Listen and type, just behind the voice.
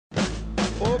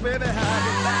Oh, baby,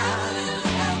 how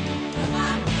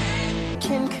you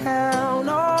Can count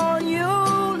on you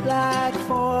like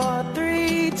 4,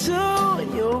 3, 2,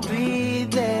 and you'll be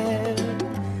there.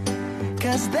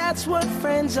 Cause that's what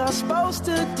friends are supposed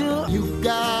to do. You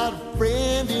got a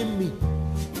friend in me.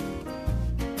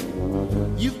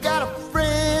 You got a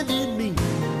friend in me.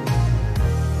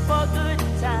 For good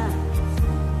times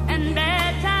and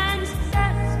bad times,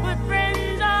 that's what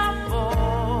friends are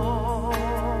for.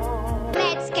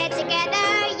 Let's get together,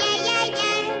 yeah, yeah,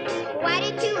 yeah. Why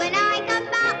did you and I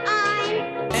combine?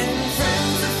 And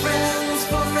friends are friends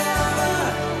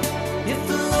forever. If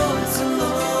the Lord's the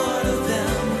Lord of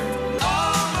them.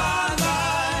 All my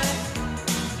life,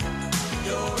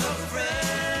 you're a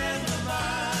friend of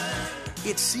mine.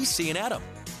 It's Ceci and Adam.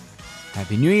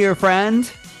 Happy New Year, friend.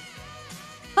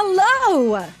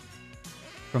 Hello.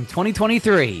 From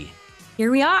 2023.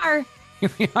 Here we are. Here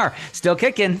we are. Still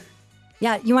kicking.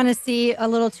 Yeah. You want to see a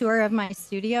little tour of my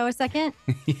studio a second?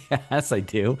 Yes, I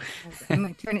do.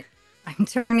 I'm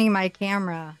turning my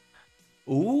camera.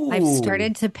 Ooh. I've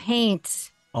started to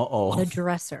paint the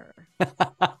dresser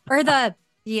or the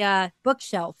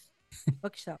bookshelf.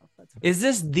 Bookshelf. Is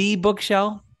this the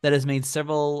bookshelf that has made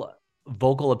several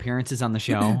vocal appearances on the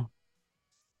show?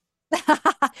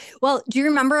 Well, do you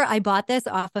remember I bought this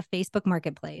off of Facebook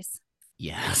Marketplace?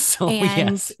 Yes. Oh,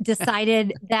 and yes.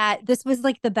 decided that this was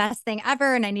like the best thing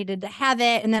ever and I needed to have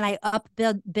it. And then I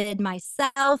bid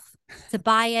myself to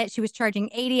buy it. She was charging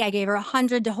 80. I gave her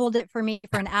 100 to hold it for me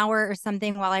for an hour or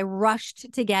something while I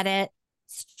rushed to get it.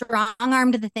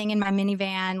 Strong-armed the thing in my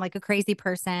minivan like a crazy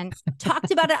person.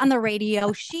 Talked about it on the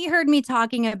radio. She heard me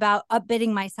talking about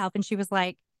upbidding myself and she was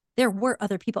like, there were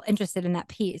other people interested in that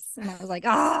piece. And I was like,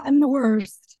 I'm the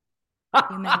worst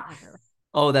human ever.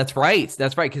 Oh, that's right.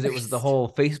 That's right. Because it was the whole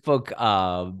Facebook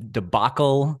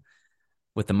debacle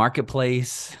with the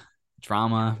marketplace,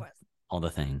 drama, all the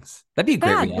things. That'd be a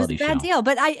great reality show. Bad deal.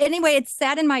 But anyway, it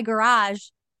sat in my garage.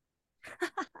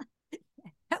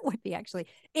 That would be actually.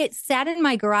 It sat in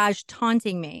my garage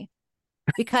taunting me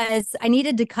because I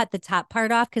needed to cut the top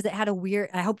part off because it had a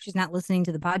weird, I hope she's not listening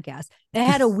to the podcast. It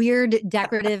had a weird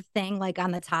decorative thing like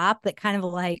on the top that kind of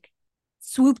like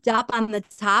swooped up on the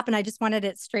top and I just wanted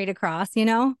it straight across, you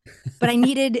know, but I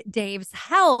needed Dave's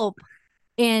help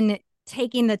in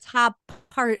taking the top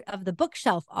part of the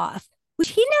bookshelf off, which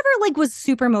he never like was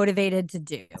super motivated to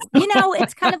do. You know,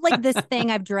 it's kind of like this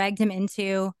thing I've dragged him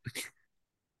into.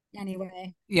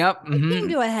 Anyway. Yep. It came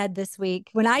to a head this week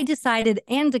when I decided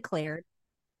and declared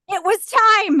it was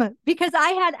time because I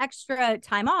had extra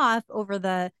time off over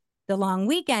the long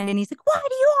weekend. And he's like, why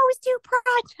do you always do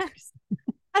projects?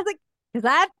 I was like, because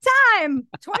I have time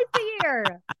twice a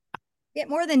year. Get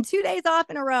more than 2 days off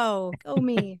in a row. Go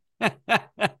me.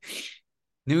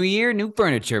 New year, new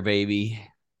furniture, baby.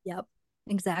 Yep,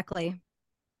 exactly.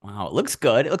 Wow, it looks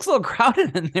good. It looks a little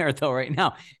crowded in there though right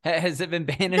now. Has it been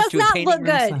banished Does to a not painting look room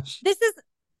good. slash- This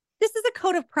is a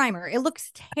coat of primer. It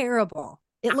looks terrible.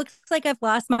 It looks like I've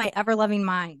lost my ever-loving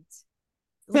mind.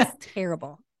 It looks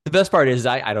terrible. The best part is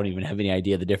I don't even have any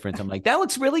idea the difference. I'm like, that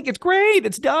looks it's great.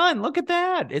 It's done. Look at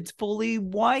that. It's fully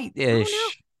white-ish.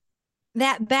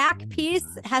 That back piece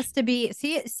has to be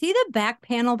see the back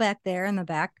panel back there in the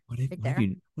back. What have there.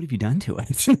 What have you done to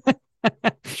it?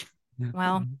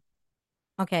 Well,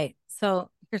 okay.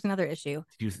 So here's another issue.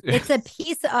 It's a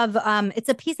piece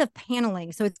of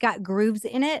paneling. So it's got grooves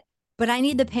in it, but I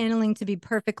need the paneling to be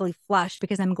perfectly flush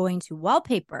because I'm going to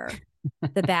wallpaper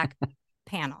the back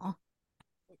panel.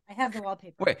 I have the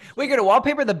wallpaper. Wait, we're gonna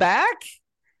wallpaper the back?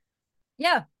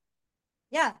 Yeah.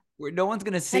 Where no one's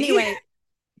gonna see. Anyway,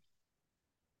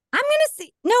 I'm gonna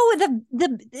see. No,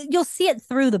 the you'll see it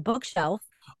through the bookshelf.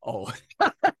 Oh,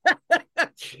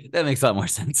 that makes a lot more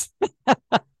sense. Do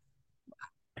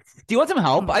you want some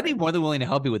help? I'd be more than willing to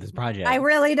help you with this project. I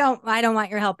really don't. I don't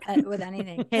want your help with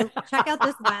anything. Okay, check out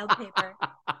this wild paper.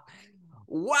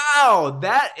 Wow,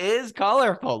 that is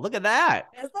colorful. Look at that.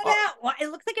 Isn't it? Well, it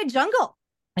looks like a jungle.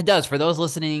 It does. For those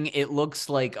listening, it looks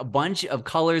like a bunch of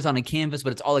colors on a canvas,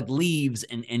 but it's all like leaves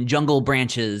and jungle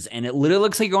branches. And it literally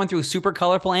looks like you're going through a super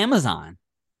colorful Amazon.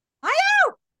 I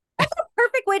know. That's a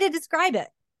perfect way to describe it.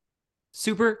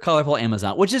 Super colorful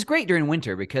Amazon, which is great during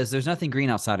winter because there's nothing green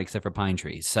outside except for pine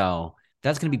trees. So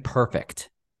that's going to be perfect.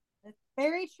 That's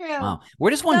very true. Wow.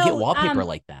 Where does one get wallpaper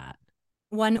like that?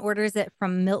 One orders it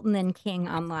from Milton and King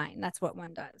online. That's what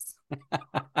one does.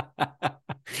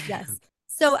 Yes.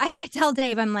 So I tell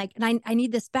Dave, I'm like, and I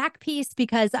need this back piece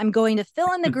because I'm going to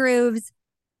fill in the grooves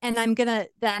and I'm going to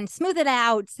then smooth it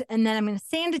out and then I'm going to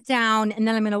sand it down and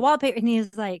then I'm going to wallpaper. And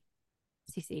he's like,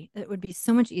 Cece, it would be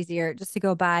so much easier just to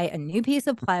go buy a new piece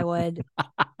of plywood.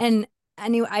 And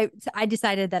anyway, I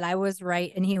decided that I was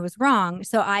right and he was wrong.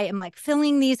 So I am like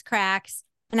filling these cracks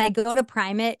and I go to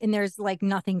prime it and there's like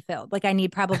nothing filled. Like I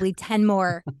need probably 10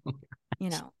 more, you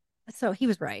know. So he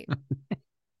was right.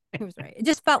 He was right. It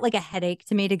just felt like a headache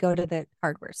to me to go to the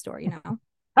hardware store, you know.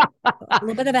 A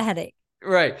little bit of a headache.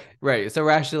 Right. So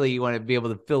rationally, you want to be able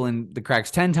to fill in the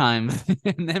cracks 10 times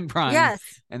and then prime, Yes.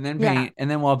 and then paint, and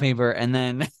then wallpaper, and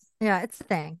then yeah, it's a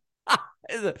thing.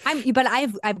 But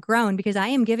I've grown because I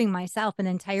am giving myself an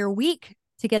entire week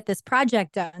to get this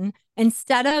project done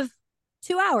instead of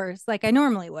 2 hours like I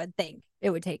normally would think it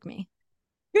would take me.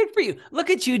 Good for you. Look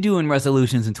at you doing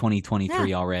resolutions in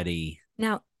 2023 already.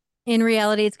 Now, in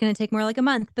reality, it's going to take more like a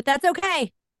month, but that's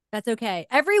okay. That's okay.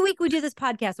 Every week we do this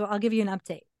podcast, so I'll give you an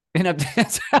update.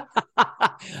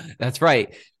 That's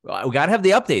right. We got to have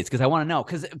the updates because I want to know.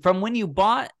 Because from when you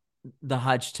bought the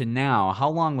hutch to now, how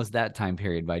long was that time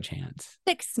period by chance?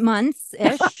 6 months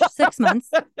ish. 6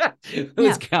 months.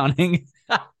 Who's counting?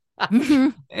 Mm-hmm.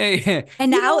 Hey,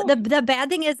 and now the bad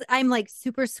thing is I'm like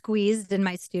super squeezed in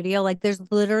my studio. Like there's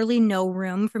literally no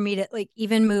room for me to like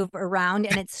even move around,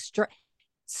 and it's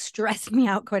stressed me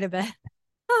out quite a bit.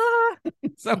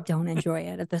 I don't enjoy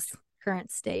it at this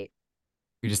current state.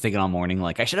 You're just thinking all morning,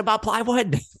 like, I should have bought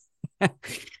plywood.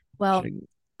 Well,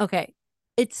 okay.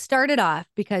 It started off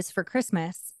because for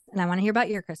Christmas, and I want to hear about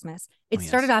your Christmas. It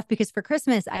started off because for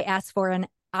Christmas, I asked for an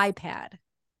iPad.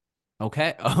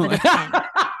 Okay.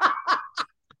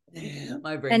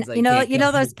 My brain's and like, you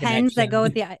know those pens that go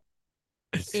with the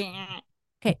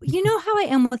Okay. You know how I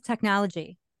am with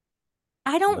technology.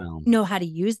 I don't know how to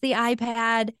use the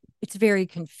iPad. It's very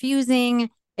confusing.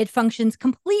 It functions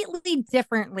completely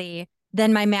differently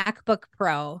than my MacBook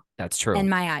Pro. That's true. And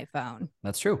my iPhone.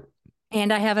 That's true.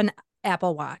 And I have an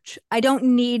Apple Watch. I don't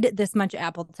need this much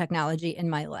Apple technology in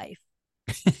my life.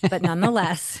 But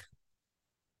nonetheless,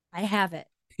 I have it.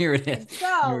 Here it is.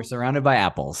 So, you're surrounded by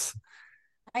apples.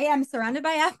 I am surrounded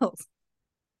by apples.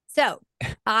 So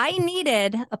I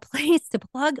needed a place to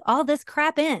plug all this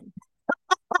crap in.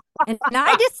 And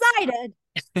I decided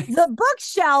the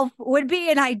bookshelf would be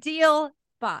an ideal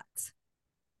spot.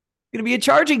 Going to be a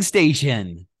charging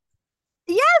station.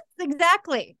 Yes,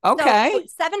 exactly. Okay.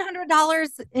 So $700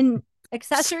 in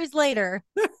accessories later,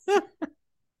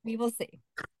 we will see.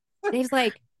 Dave's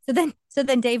like, so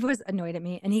then Dave was annoyed at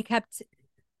me, and he kept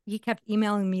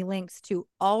emailing me links to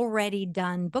already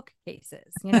done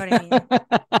bookcases. You know what I mean?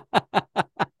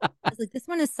 I was like, this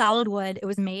one is solid wood. It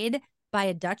was made by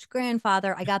a Dutch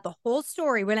grandfather. I got the whole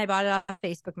story when I bought it off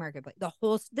Facebook Marketplace.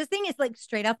 This thing is like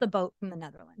straight off the boat from the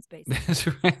Netherlands,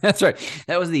 basically. That's right.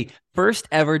 That was the first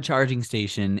ever charging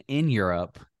station in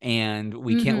Europe, and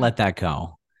we can't let that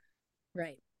go.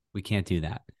 Right. We can't do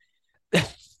that.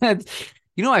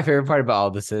 You know, my favorite part about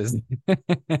all this is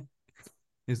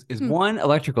one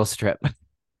electrical strip.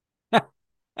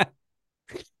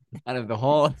 Out of the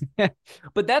whole,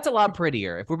 but that's a lot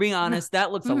prettier. If we're being honest,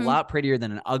 that looks a lot prettier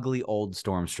than an ugly old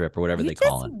storm strip or whatever they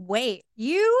call it.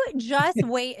 You just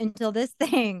wait until this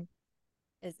thing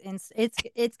is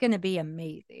it's gonna be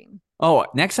amazing. Oh,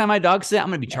 next time my dog sit, I'm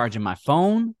gonna be charging my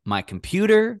phone, my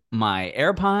computer, my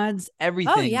AirPods,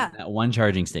 everything at that one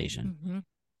charging station.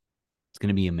 It's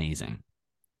gonna be amazing.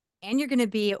 And you're gonna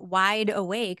be wide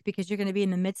awake because you're gonna be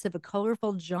in the midst of a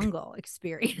colorful jungle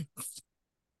experience.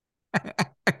 I'm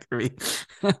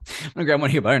gonna grab one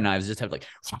of your butter knives, just have like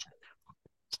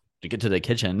to get to the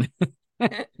kitchen.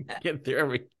 Get through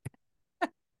every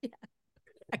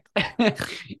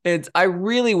I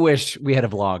really wish we had a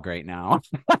vlog right now.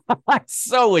 I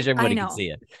so wish everybody could see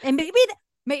it. And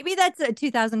maybe that's a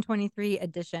 2023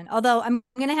 edition. Although I'm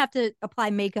gonna have to apply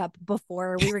makeup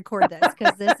before we record this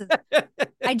because this is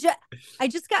I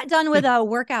just got done with a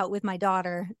workout with my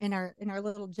daughter in our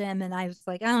little gym, and I was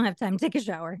like, I don't have time to take a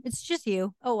shower. It's just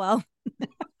you. Oh well.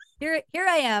 Here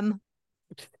I am.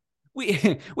 We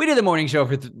did the morning show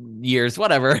for years.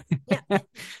 Whatever. Yeah,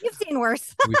 you've seen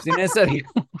worse. We've seen it. So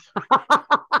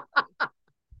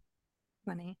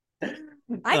funny.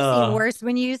 I've seen worse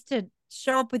when you used to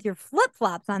show up with your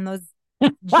flip-flops on those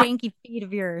janky feet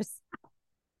of yours.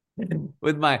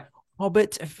 With my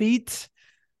hobbit feet,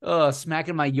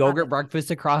 smacking my yogurt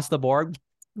breakfast across the board.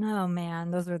 Oh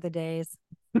man, those were the days.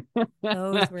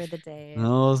 Those were the days.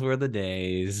 Those were the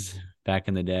days back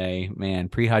in the day, man.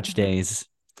 Pre-hutch days.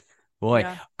 Boy,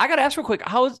 I gotta ask real quick.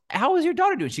 How is your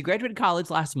daughter doing? She graduated college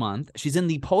last month. She's in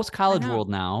the post-college world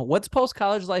now. What's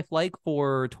post-college life like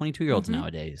for 22-year-olds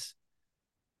nowadays?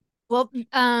 Well,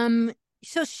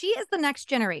 so she is the next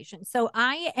generation. So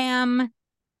I am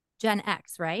Gen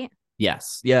X, right?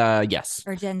 Yes. Yeah. Yes.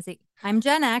 Or Gen Z. I'm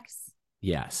Gen X.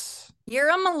 Yes. You're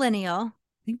a millennial.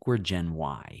 I think we're Gen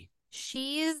Y.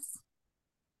 She's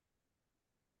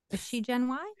Is she Gen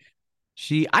Y?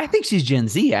 I think she's Gen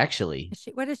Z, actually. Is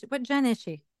she, what gen is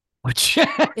she? Which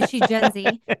Is she Gen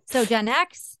Z? So Gen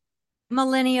X,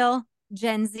 millennial,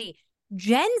 Gen Z.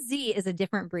 Gen Z is a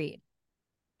different breed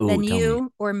than tell me.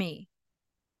 you or me.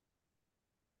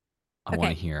 I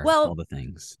want to hear all the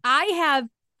things. I have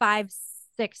 5-6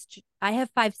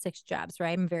 jobs,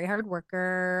 right? I'm a very hard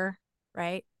worker,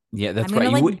 right? Yeah, that's I'm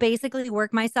gonna right. basically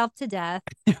work myself to death.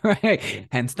 Right.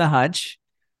 Hence the hutch.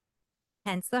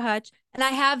 Hence the hutch. And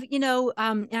I have,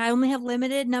 I only have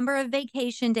limited number of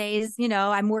vacation days.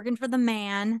 I'm working for the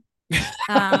man.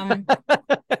 I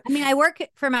mean, I work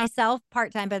for myself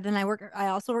part-time, but then I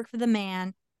also work for the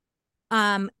man.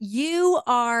 You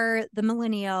are the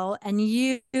millennial, and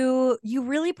you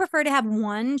really prefer to have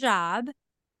one job,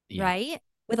 right?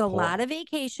 With a lot of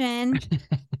vacation.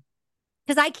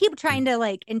 Because I keep trying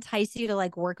to entice you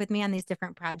to work with me on these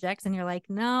different projects, and you're like,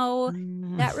 no,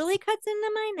 that really cuts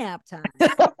into my nap time.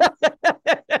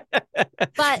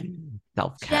 But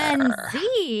Self-care. Gen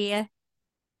Z.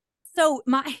 So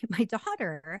my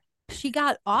daughter, she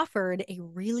got offered a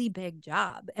really big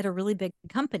job at a really big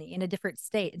company in a different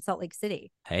state in Salt Lake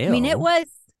City. Hey-o. I mean, it was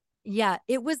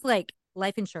like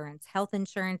life insurance, health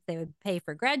insurance. They would pay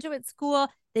for graduate school.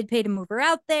 They'd pay to move her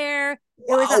out there. It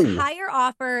was a higher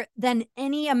offer than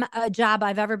any job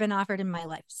I've ever been offered in my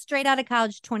life. Straight out of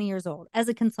college, 20 years old, as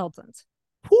a consultant.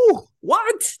 Whew,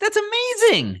 what? That's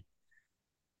amazing.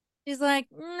 She's like,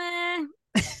 nah, I'm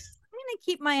going to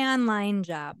keep my online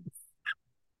job.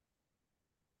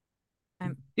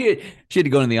 She had to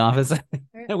go in the office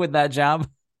with that job.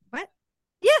 What?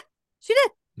 Yeah, she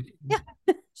did. Yeah.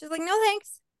 She's like, no,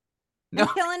 thanks. No. I'm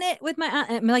killing it with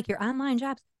I'm like, your online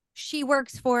jobs. She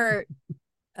works for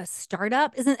a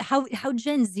startup. Isn't how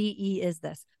Gen Z is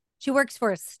this? She works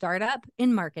for a startup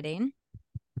in marketing.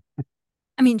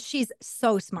 I mean, she's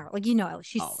so smart.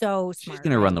 She's so smart. She's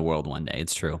going to run the world one day.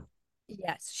 It's true.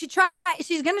 Yes, she's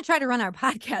going to try to run our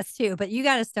podcast too, but you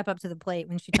got to step up to the plate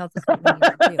when she tells us what we need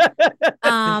to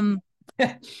do.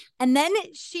 And then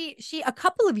she a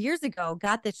couple of years ago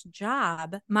got this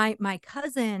job. My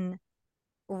cousin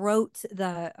wrote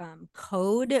the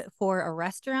code for a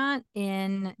restaurant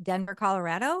in Denver,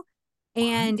 Colorado,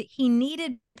 and he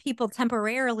needed people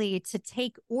temporarily to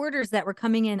take orders that were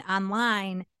coming in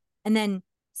online and then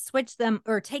switch them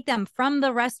or take them from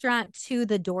the restaurant to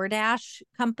the DoorDash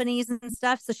companies and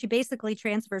stuff. So she basically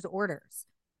transfers orders,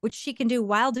 which she can do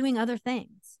while doing other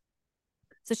things.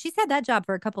 So she's had that job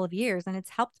for a couple of years, and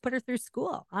it's helped put her through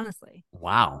school, honestly.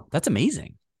 Wow, that's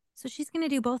amazing. So she's going to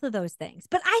do both of those things.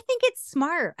 But I think it's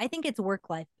smart. I think it's work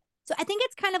life. So I think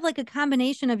it's kind of like a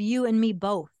combination of you and me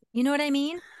both. You know what I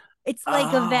mean? It's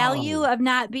like a value of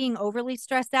not being overly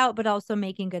stressed out, but also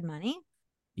making good money.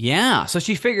 Yeah. So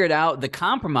she figured out the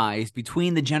compromise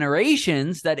between the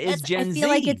generations that is Gen Z.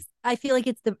 I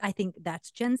think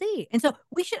that's Gen Z. And so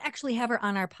we should actually have her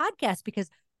on our podcast because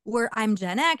I'm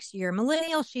Gen X, you're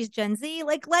millennial, she's Gen Z.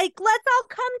 Like let's all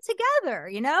come together,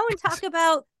 and talk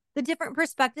about the different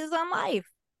perspectives on life.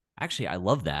 Actually, I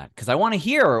love that because I want to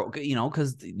hear,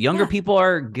 because younger people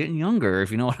are getting younger,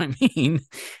 if you know what I mean.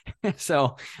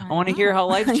 So I want to hear how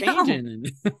life's changing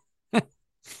and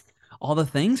all the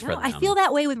things for them. I feel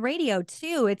that way with radio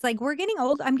too. It's like we're getting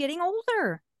old. I'm getting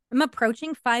older. I'm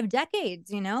approaching 5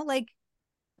 decades, let's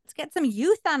get some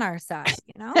youth on our side,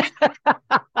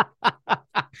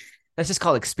 That's just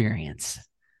called experience.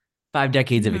 5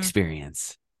 decades of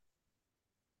experience.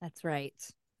 That's right.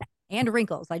 And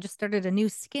wrinkles. I just started a new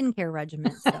skincare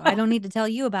regimen, so I don't need to tell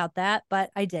you about that,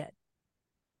 but I did.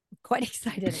 I'm quite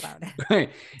excited about it. Right.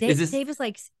 Dave was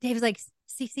like,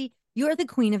 Ceci, you're the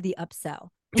queen of the upsell.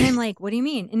 And I'm like, what do you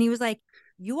mean? And he was like,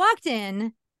 you walked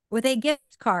in with a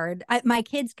gift card. My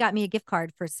kids got me a gift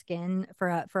card for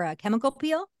a chemical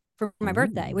peel for my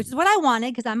birthday, which is what I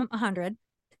wanted because I'm 100.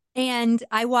 And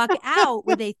I walk out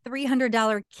with a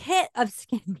 $300 kit of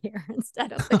skincare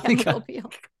instead of the chemical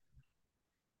peel.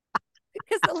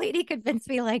 Because the lady convinced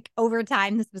me over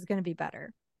time this was going to be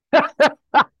better.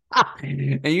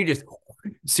 And you just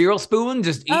cereal spoon,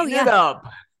 just eating it up.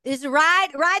 Just ride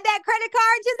that credit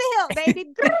card to the hill,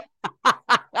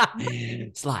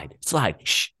 baby. Slide.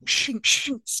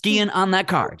 Skiing on that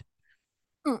card.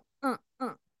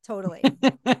 Totally.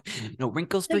 No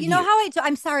wrinkles so for you. Know how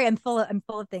I'm sorry. I'm full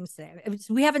of things today.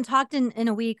 We haven't talked in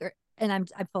a week, and I'm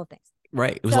full of things.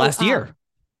 Right. It was last year.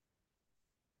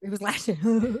 It was last year.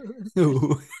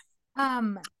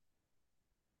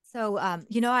 So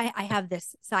I have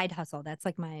this side hustle. That's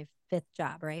like my 5th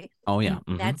job, right? Oh yeah.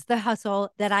 Mm-hmm. That's the hustle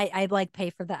that I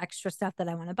pay for the extra stuff that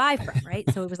I want to buy from, right?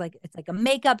 So it's like a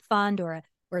makeup fund or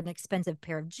an expensive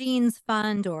pair of jeans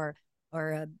fund or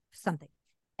something.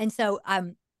 And so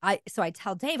I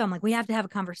tell Dave, I'm like, we have to have a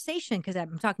conversation because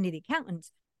I'm talking to the accountant.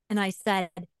 And I said,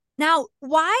 now,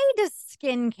 why does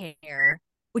skincare,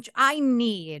 which I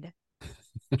need,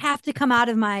 have to come out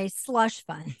of my slush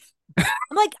fund?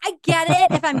 I'm like, I get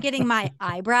it if I'm getting my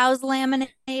eyebrows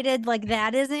laminated, like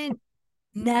that isn't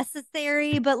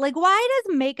necessary, but like, why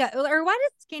does makeup or why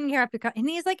does skincare have to come? And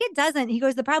he's like, it doesn't. He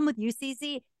goes, the problem with you,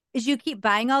 Cece, is you keep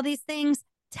buying all these things,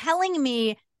 telling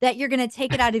me that you're going to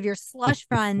take it out of your slush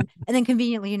fund, and then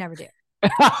conveniently you never do.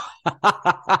 That's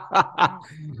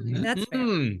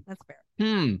fair. That's fair.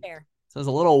 Fair. So there's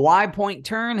a little Y point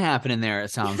turn happening there,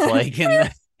 it sounds like.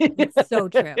 It's so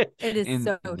true. It is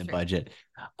so in the true. budget.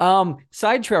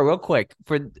 Side trail real quick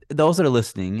for those that are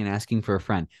listening and asking for a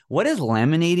friend. What is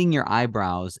laminating your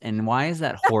eyebrows and why is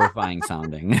that horrifying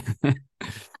sounding? Are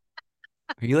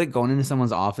you like going into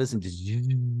someone's office and just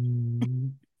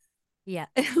yeah,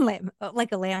 like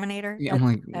a laminator? Yeah, I'm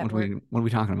like, what are we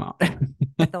talking about?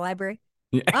 At the library?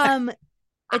 Yeah.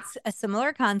 It's a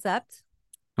similar concept.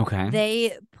 Okay.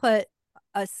 They put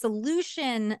a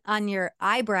solution on your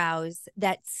eyebrows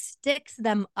that sticks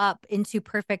them up into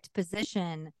perfect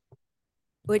position,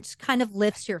 which kind of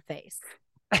lifts your face.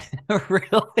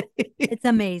 Really? It's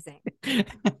amazing.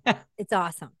 It's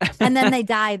awesome. And then they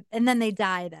dye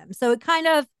them. So it kind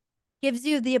of gives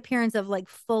you the appearance of like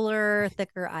fuller,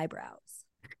 thicker eyebrows.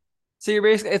 So you're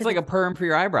basically, it's like a perm for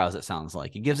your eyebrows, it sounds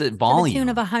like. It gives it volume. To the tune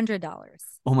of $100.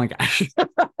 Oh my gosh.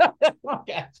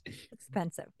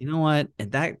 Expensive. You know what?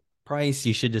 At that price,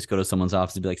 you should just go to someone's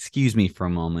office and be like, excuse me for a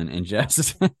moment and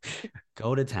just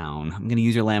go to town. I'm going to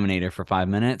use your laminator for 5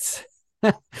 minutes.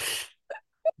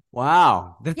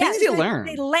 Wow. The things you learn.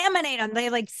 They laminate them.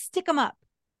 They like stick them up.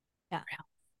 Yeah.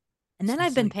 And then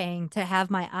I've been paying to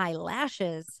have my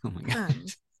eyelashes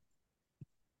turned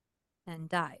and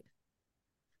dyed.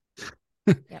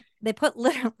 Yep. They put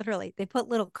literally, they put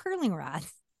little curling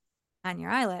rods on your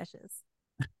eyelashes.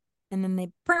 And then they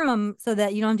perm them so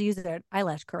that you don't have to use their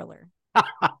eyelash curler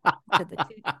to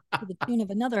the tune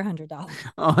of another $100.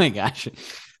 Oh my gosh.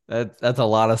 That's a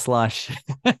lot of slush.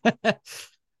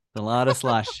 A lot of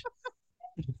slush.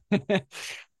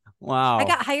 Wow. I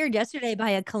got hired yesterday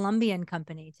by a Colombian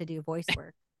company to do voice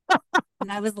work.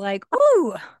 And I was like,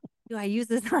 ooh, do I use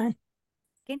this on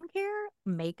skincare,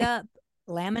 makeup,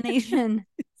 lamination,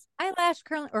 eyelash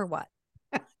curling, or what?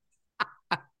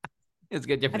 It's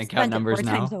got different I've account spent numbers it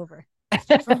 4 now. times over.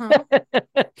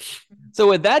 So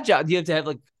with that job, do you have to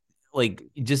have like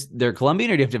just they're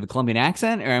Colombian, or do you have to have a Colombian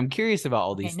accent? Or I'm curious about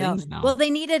all these things now. Well, they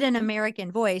needed an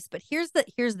American voice, but here's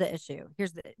the issue.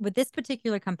 With this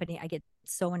particular company, I get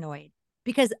so annoyed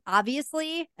because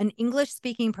obviously an English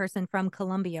speaking person from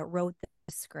Colombia wrote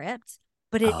the script,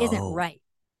 but it isn't right.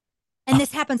 And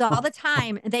this happens all the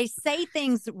time. They say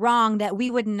things wrong that we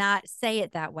would not say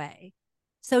it that way.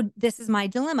 So this is my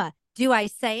dilemma. Do I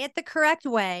say it the correct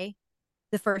way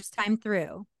the first time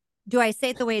through? Do I say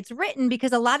it the way it's written?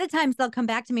 Because a lot of times they'll come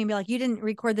back to me and be like, you didn't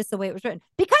record this the way it was written.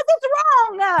 Because it's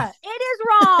wrong. It is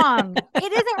wrong.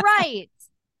 It isn't right.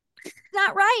 It's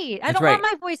not right. I don't want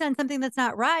my voice on something that's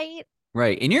not right.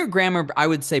 Right. And your grammar, I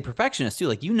would say perfectionist too.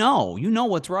 Like, you know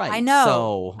what's right. I know.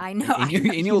 So, I know. And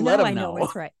you'll let them I know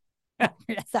what's right.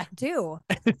 Yes, I do.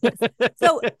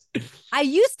 So I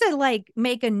used to like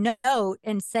make a note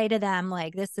and say to them,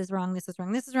 like, this is wrong, this is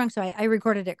wrong, this is wrong. So I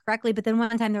recorded it correctly. But then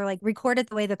one time they were like, record it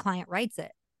the way the client writes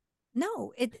it.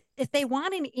 No, if they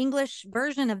want an English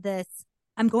version of this,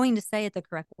 I'm going to say it the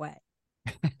correct way.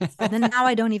 So then now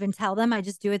I don't even tell them. I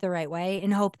just do it the right way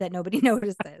and hope that nobody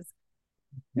notices.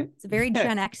 It's very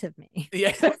Gen X of me.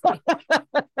 Yeah.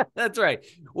 That's right.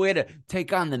 Way to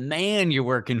take on the man you're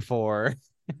working for.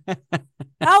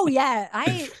 Oh yeah,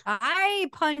 I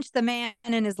punched the man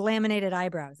in his laminated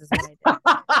eyebrows is what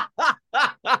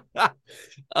I did.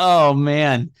 Oh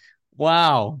man,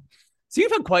 wow. So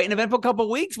you've had quite an eventful couple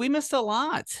of weeks. We missed a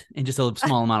lot in just a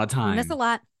small amount of time. We missed a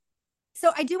lot.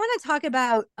 So I do want to talk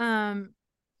about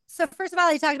so first of all,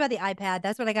 I talked about the iPad.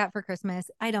 That's what I got for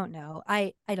Christmas. I don't know.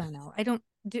 I don't know. I don't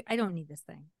need this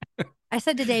thing. I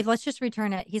said to Dave, let's just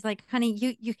return it. He's like, honey,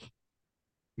 you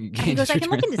he goes, I can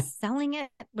look into selling it,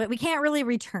 but we can't really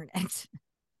return it.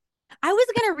 I was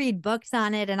going to read books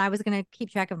on it and I was going to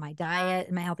keep track of my diet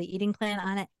and my healthy eating plan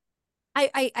on it.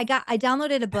 I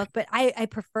downloaded a book, but I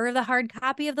prefer the hard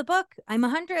copy of the book. I'm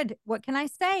 100. What can I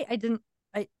say?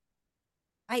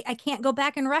 I can't go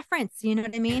back and reference. You know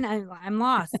what I mean? I'm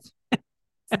lost. It's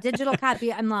a digital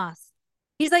copy. I'm lost.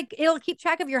 He's like, it'll keep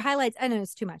track of your highlights. I know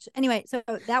it's too much. Anyway, so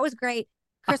that was great.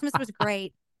 Christmas was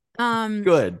great.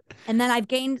 Good. And then I've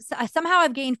gained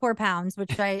 4 pounds,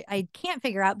 which I can't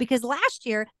figure out because last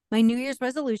year my New Year's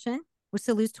resolution was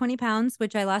to lose 20 pounds,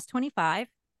 which I lost 25.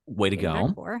 Way to getting back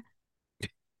go. 4.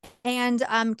 And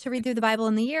to read through the Bible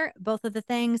in the year, both of the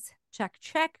things,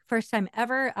 check. First time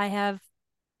ever I have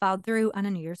followed through on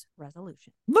a New Year's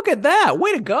resolution. Look at that.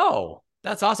 Way to go.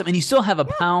 That's awesome. And you still have a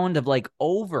pound of like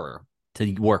over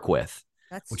to work with,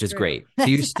 which is great. So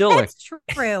you're still That's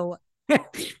true.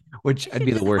 which I'd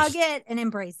be the worst. Hug it and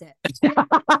embrace it.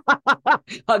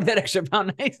 Hug that extra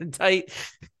pound nice and tight.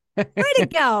 Way to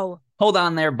go. Hold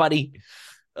on there, buddy.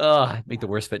 Make the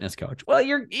worst fitness coach. Well,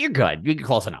 you're good. You're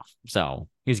close enough. So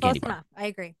here's a candy bar. Enough. I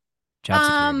agree. Job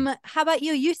security. How about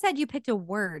you? You said you picked a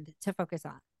word to focus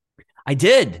on. I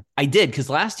did. Because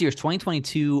last year's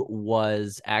 2022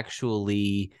 was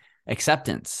actually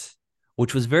acceptance,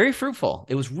 which was very fruitful.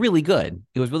 It was really good.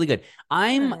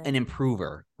 I'm an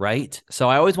improver, right? So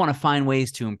I always want to find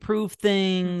ways to improve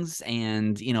things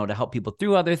and, to help people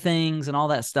through other things and all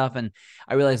that stuff. And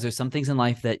I realized there's some things in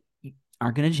life that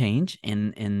aren't going to change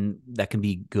and that can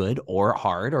be good or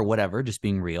hard or whatever, just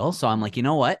being real. So I'm like, you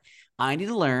know what? I need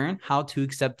to learn how to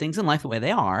accept things in life the way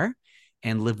they are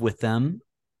and live with them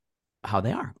how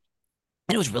they are.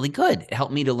 And it was really good. It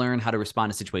helped me to learn how to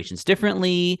respond to situations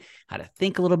differently, how to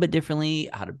think a little bit differently,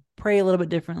 how to pray a little bit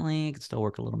differently. I could still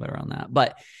work a little bit around that,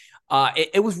 but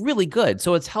it was really good.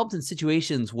 So it's helped in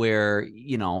situations where,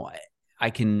 I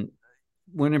can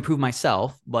want to improve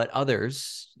myself, but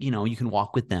others, you can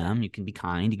walk with them. You can be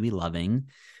kind, you can be loving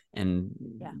and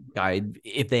guide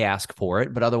if they ask for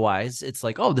it. But otherwise it's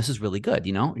like, oh, this is really good.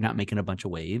 You're not making a bunch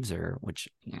of waves which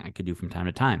I could do from time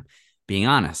to time, being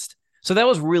honest. So that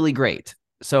was really great.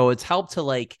 So it's helped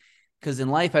to because in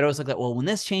life, I'd always look at, well, when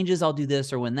this changes, I'll do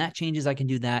this, or when that changes, I can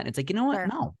do that. And it's like, you know what? Sure.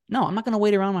 No, I'm not going to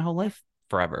wait around my whole life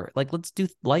forever. Let's do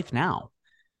life now.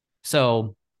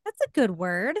 So that's a good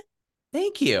word.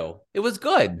 Thank you. It was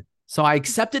good. So I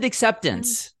accepted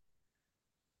acceptance.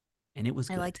 And it was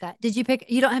good. I like that. Did you pick,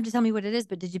 you don't have to tell me what it is,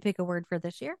 but did you pick a word for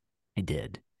this year? I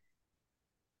did.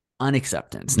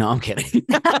 Unacceptance. No, I'm kidding.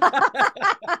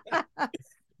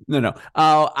 No.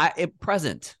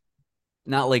 Present.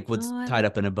 Not like what's tied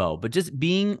up in a bow, but just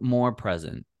being more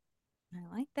present.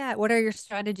 I like that. What are your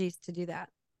strategies to do that?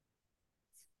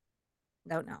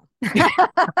 Don't know.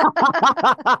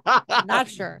 Not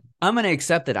sure. I'm going to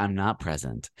accept that I'm not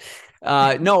present.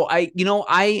 No,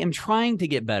 I am trying to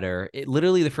get better.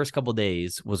 Literally the first couple of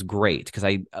days was great because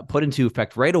I put into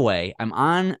effect right away. I'm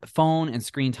on phone and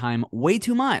screen time way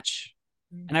too much.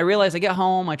 And I realize I get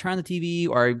home, I turn on the TV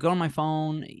or I go on my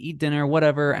phone, eat dinner,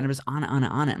 whatever. And I'm just on it.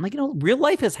 I'm like, real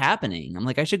life is happening. I'm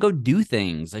like, I should go do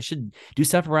things. I should do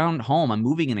stuff around home. I'm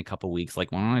moving in a couple of weeks.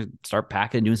 Like, why don't I start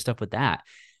packing and doing stuff with that?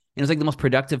 And it was like the most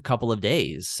productive couple of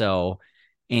days. So,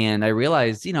 and I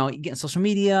realized, you get social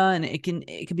media and it can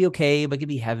be okay, but it can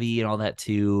be heavy and all that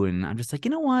too. And I'm just like,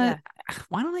 you know what? Yeah.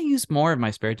 Why don't I use more of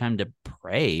my spare time to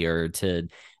pray or to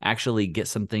actually get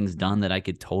some things done that I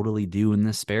could totally do in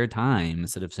this spare time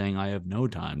instead of saying I have no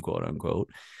time, quote unquote.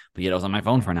 But yet I was on my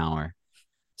phone for an hour.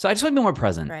 So I just want to be more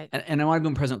present. Right. And I want to be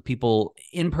more present with people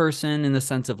in person in the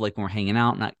sense of like when we're hanging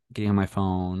out, not getting on my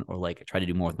phone, or like I try to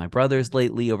do more with my brothers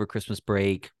lately over Christmas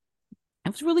break.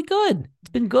 It was really good.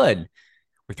 It's been good.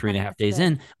 We're 3.5 days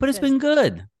in, but it's been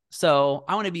good. So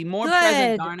I want to be more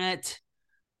present, darn it.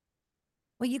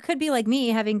 Well, you could be like me,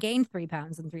 having gained 3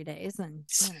 pounds in 3 days and,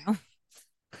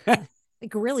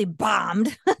 like really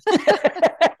bombed.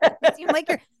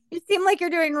 You seem like you're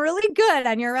doing really good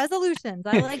on your resolutions.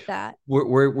 I like that.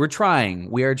 We're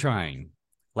trying. We are trying.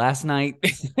 Last night,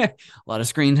 a lot of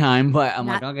screen time, but I'm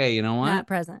like, okay, you know what? Not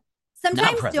present.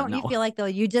 Sometimes you feel like though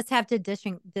you just have to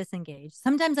disengage.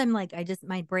 Sometimes I'm like,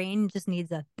 my brain just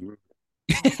needs a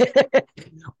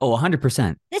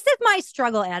 100%. This is my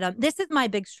struggle, Adam. This is my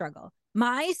big struggle.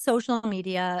 My social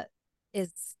media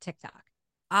is TikTok.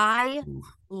 I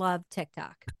love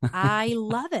TikTok. I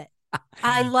love it.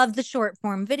 I love the short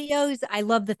form videos. I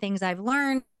love the things I've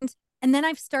learned. And then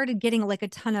I've started getting like a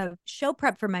ton of show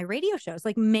prep for my radio shows.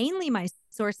 Like mainly my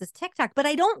source is TikTok, but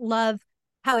I don't love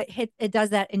how it does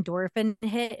that endorphin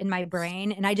hit in my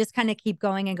brain. And I just kind of keep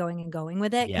going and going and going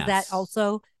with it because that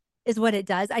also is what it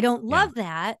does. I don't love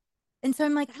that. And so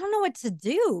I'm like, I don't know what to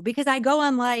do because I go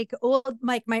on my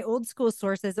old school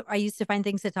sources. I used to find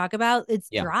things to talk about. It's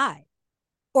dry.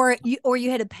 Or you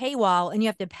hit a paywall and you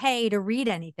have to pay to read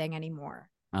anything anymore.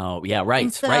 Oh, yeah, right.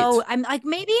 And so I'm like,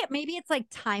 maybe it's like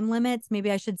time limits.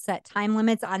 Maybe I should set time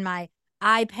limits on my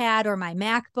iPad or my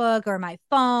MacBook or my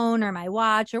phone or my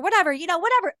watch or whatever,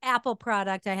 whatever Apple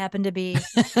product I happen to be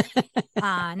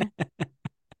on.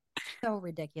 So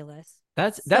ridiculous.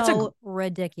 That's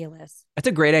ridiculous. That's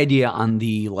a great idea on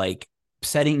the like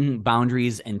setting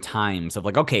boundaries and times of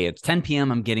like, okay, it's 10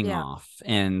 p.m. I'm getting off.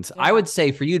 And Yeah. I would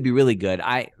say for you it'd be really good.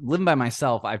 I living by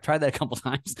myself. I've tried that a couple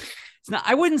times. It's not,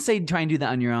 I wouldn't say try and do that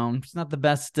on your own. It's not the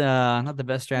best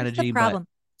strategy.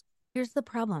 Here's the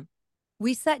problem.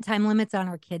 We set time limits on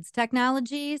our kids'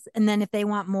 technologies. And then if they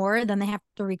want more, then they have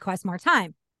to request more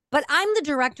time. But I'm the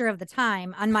director of the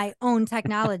time on my own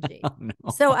technology. Oh, no.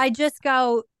 So I just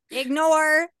go,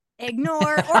 ignore, or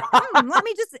let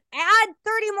me just add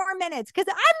 30 more minutes because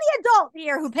I'm the adult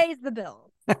here who pays the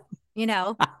bills. You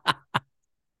know?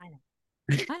 I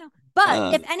know.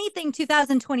 But if anything,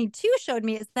 2022 showed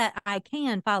me is that I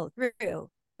can follow through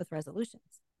with resolutions.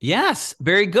 Yes,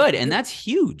 very good. And that's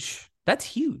huge. That's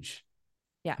huge.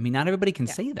 Yeah. I mean, not everybody can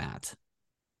say that.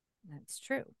 That's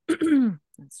true.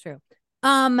 That's true.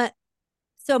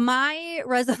 So my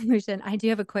resolution, I do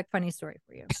have a quick funny story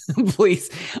for you. Please.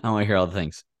 I want to hear all the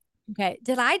things. Okay.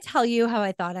 Did I tell you how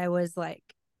I thought I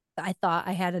thought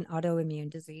I had an autoimmune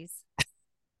disease?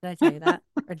 Did I tell you that?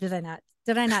 Or did I not?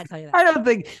 Did I not tell you that? I don't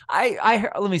think I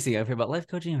heard, let me see. I've heard about life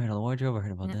coaching. I've heard about the wardrobe. I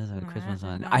heard about this. I heard Christmas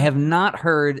on. I have not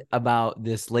heard about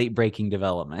this late breaking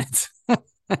development.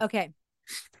 Okay.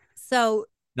 So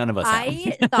none of us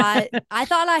I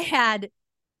thought I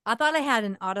had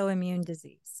an autoimmune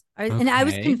disease. And I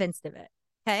was convinced of it.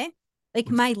 Okay. Like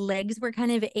my legs were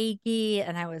kind of achy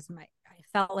and I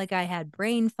felt like I had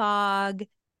brain fog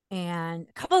and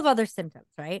a couple of other symptoms,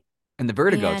 right? And the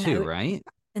vertigo too, right?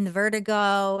 And the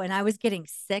vertigo, and I was getting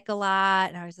sick a lot.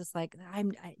 And I was just like,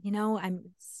 I'm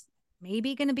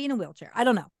maybe going to be in a wheelchair. I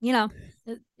don't know,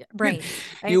 brain.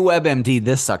 Right? You WebMD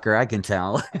this sucker. I can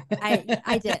tell. I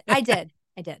did.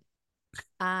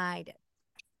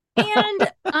 And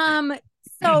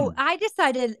so I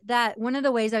decided that one of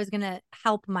the ways I was going to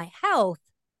help my health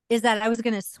is that I was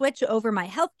going to switch over my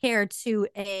healthcare to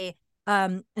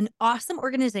an awesome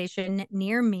organization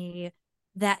near me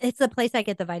that it's a place I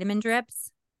get the vitamin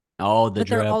drips. Oh, the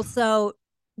drip.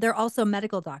 They're also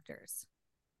medical doctors.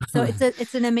 So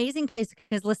it's an amazing place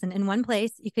because listen, in one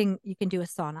place you can do a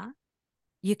sauna,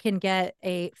 you can get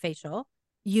a facial,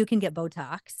 you can get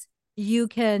Botox, you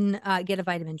can get a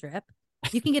vitamin drip,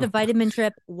 you can get a vitamin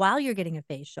drip while you're getting a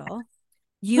facial,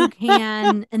 you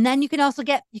can, and then you can also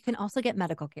get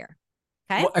medical care.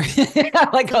 Okay, I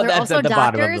like how that's at the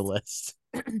bottom of the list.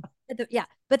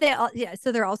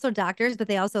 So they're also doctors, but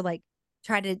they also like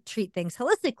try to treat things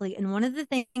holistically. And one of the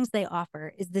things they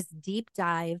offer is this deep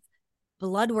dive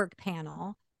blood work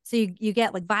panel. So you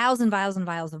get like vials and vials and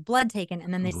vials of blood taken,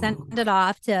 and then they send it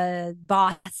off to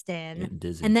Boston.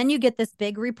 And then you get this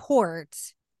big report,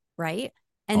 right?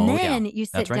 And then you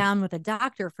sit down with a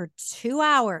doctor for 2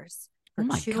 hours.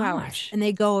 And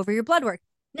they go over your blood work.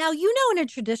 Now, in a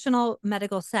traditional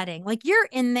medical setting, like you're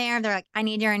in there, they're like, I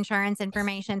need your insurance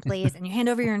information, please. And you hand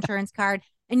over your insurance card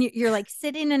and you're like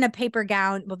sitting in a paper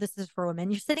gown. Well, this is for women.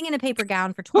 You're sitting in a paper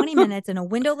gown for 20 minutes in a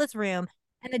windowless room.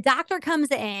 And the doctor comes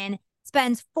in,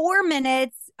 spends 4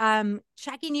 minutes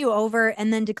checking you over,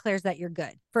 and then declares that you're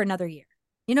good for another year.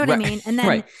 You know what I mean? And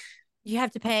then you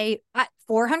have to pay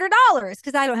 $400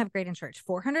 because I don't have great insurance.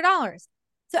 $400.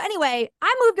 So anyway,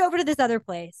 I moved over to this other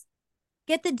place.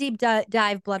 Get the deep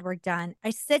dive blood work done. I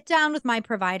sit down with my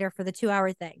provider for the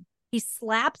 2-hour thing. He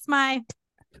slaps my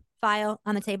file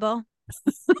on the table.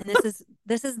 And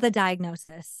this is the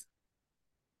diagnosis.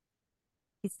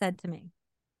 He said to me,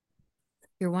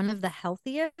 "You're one of the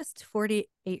healthiest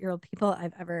 48-year-old people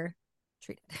I've ever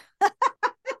treated."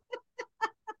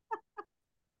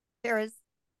 There is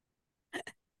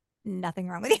nothing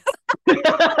wrong with you.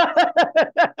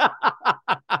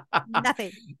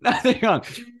 Nothing wrong.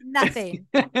 Nothing.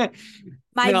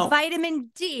 My vitamin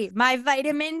D, my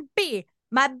vitamin B,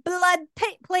 my blood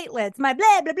platelets, my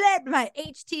blah, blah, blah, my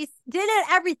HT, did it,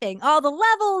 everything. All the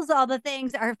levels, all the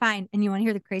things are fine. And you want to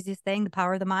hear the craziest thing, the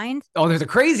power of the mind? Oh, there's the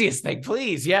craziest thing,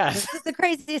 please. Yes. This is the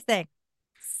craziest thing.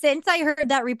 Since I heard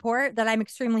that report that I'm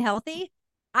extremely healthy,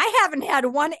 I haven't had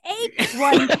one ache,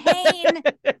 one pain,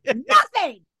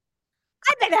 nothing.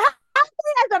 I've been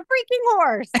healthy as a freaking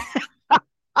horse.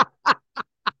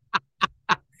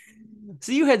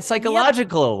 So you had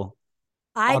psychological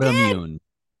autoimmune.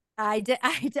 I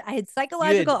had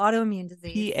psychological autoimmune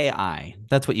disease. PAI.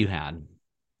 That's what you had.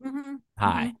 Mm-hmm.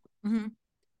 Hi. Mm-hmm.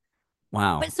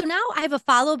 Wow. But so now I have a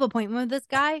follow-up appointment with this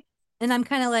guy, and I'm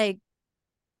kind of like,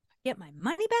 get my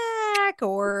money back,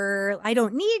 or I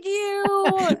don't need you.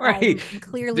 Right. I'm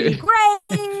clearly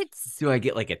great. Do I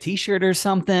get like a t-shirt or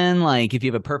something? Like if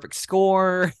you have a perfect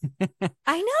score?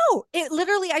 I know. It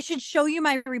literally, I should show you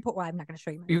my report. Well, I'm not going to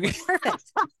show you my report.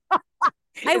 Perfect.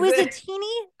 I was a teeny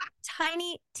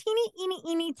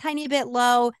bit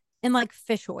low in like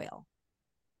fish oil.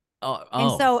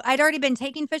 And so I'd already been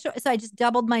taking fish oil, so I just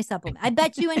doubled my supplement. I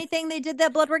bet you anything they did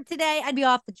that blood work today, I'd be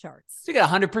off the charts. So you got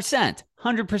 100%.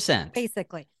 100%.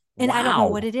 Basically. And I don't know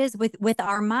what it is with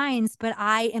our minds, but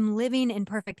I am living in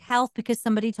perfect health because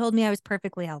somebody told me I was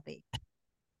perfectly healthy.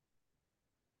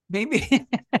 Maybe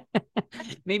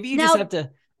you just have to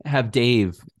have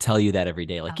Dave tell you that every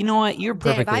day. Like, you know what? You're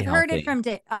perfectly Dave, I've healthy. heard it from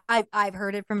Dave. I've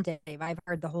heard it from Dave. I've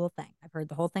heard the whole thing. I've heard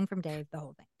the whole thing from Dave, the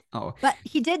whole thing. Oh, but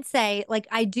he did say, like,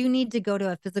 I do need to go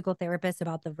to a physical therapist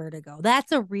about the vertigo.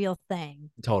 That's a real thing.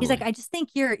 Totally. He's like, I just think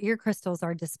your ear crystals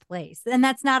are displaced. And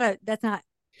that's not, it's like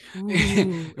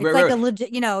a legit,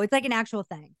 it's like an actual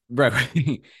thing.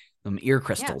 Right. Some ear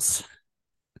crystals. Yeah.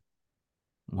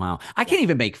 Wow. I can't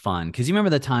even make fun because you remember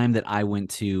the time that I went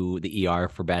to the ER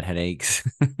for bad headaches?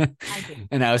 I do.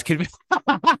 And I was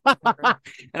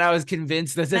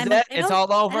convinced this is it. It's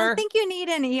all over. I don't think you need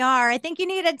an ER. I think you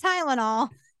need a Tylenol.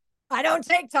 I don't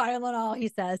take Tylenol, he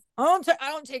says. I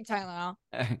don't take Tylenol.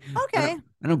 Okay.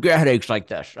 I don't get headaches like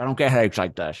this.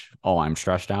 Oh, I'm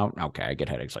stressed out? Okay, I get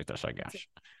headaches like this, I guess.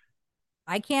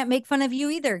 I can't make fun of you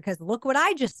either because look what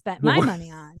I just spent my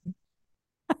money on.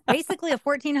 Basically a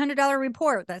 $1,400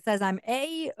 report that says I'm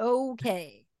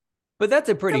A-okay. But that's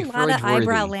a pretty lot of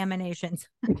eyebrow laminations.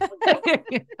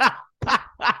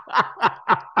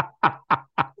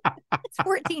 It's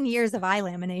 14 years of eye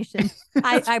lamination.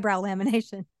 Eyebrow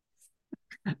lamination.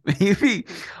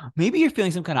 Maybe you're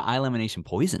feeling some kind of eye lamination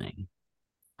poisoning.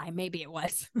 Maybe it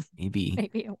was. Maybe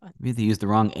it was. Maybe they used the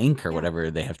wrong ink or whatever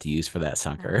they have to use for that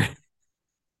sucker.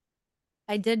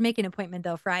 I did make an appointment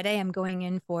though. Friday, I'm going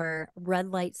in for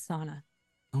red light sauna.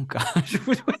 Oh gosh.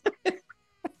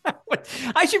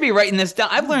 I should be writing this down.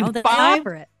 I've learned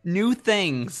 5 new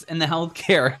things in the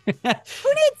healthcare. Who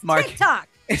needs TikTok?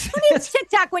 Who needs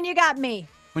TikTok when you got me?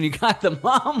 When you got the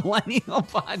Mom Millennial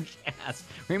podcast.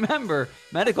 Remember,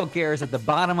 medical care is at the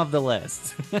bottom of the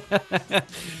list.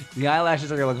 The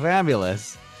eyelashes are going to look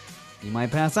fabulous. You might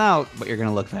pass out, but you're going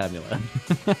to look fabulous.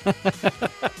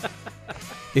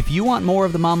 If you want more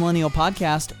of the Mom Millennial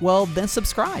podcast, well, then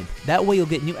subscribe. That way you'll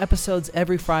get new episodes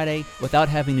every Friday without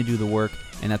having to do the work,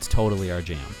 and that's totally our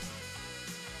jam.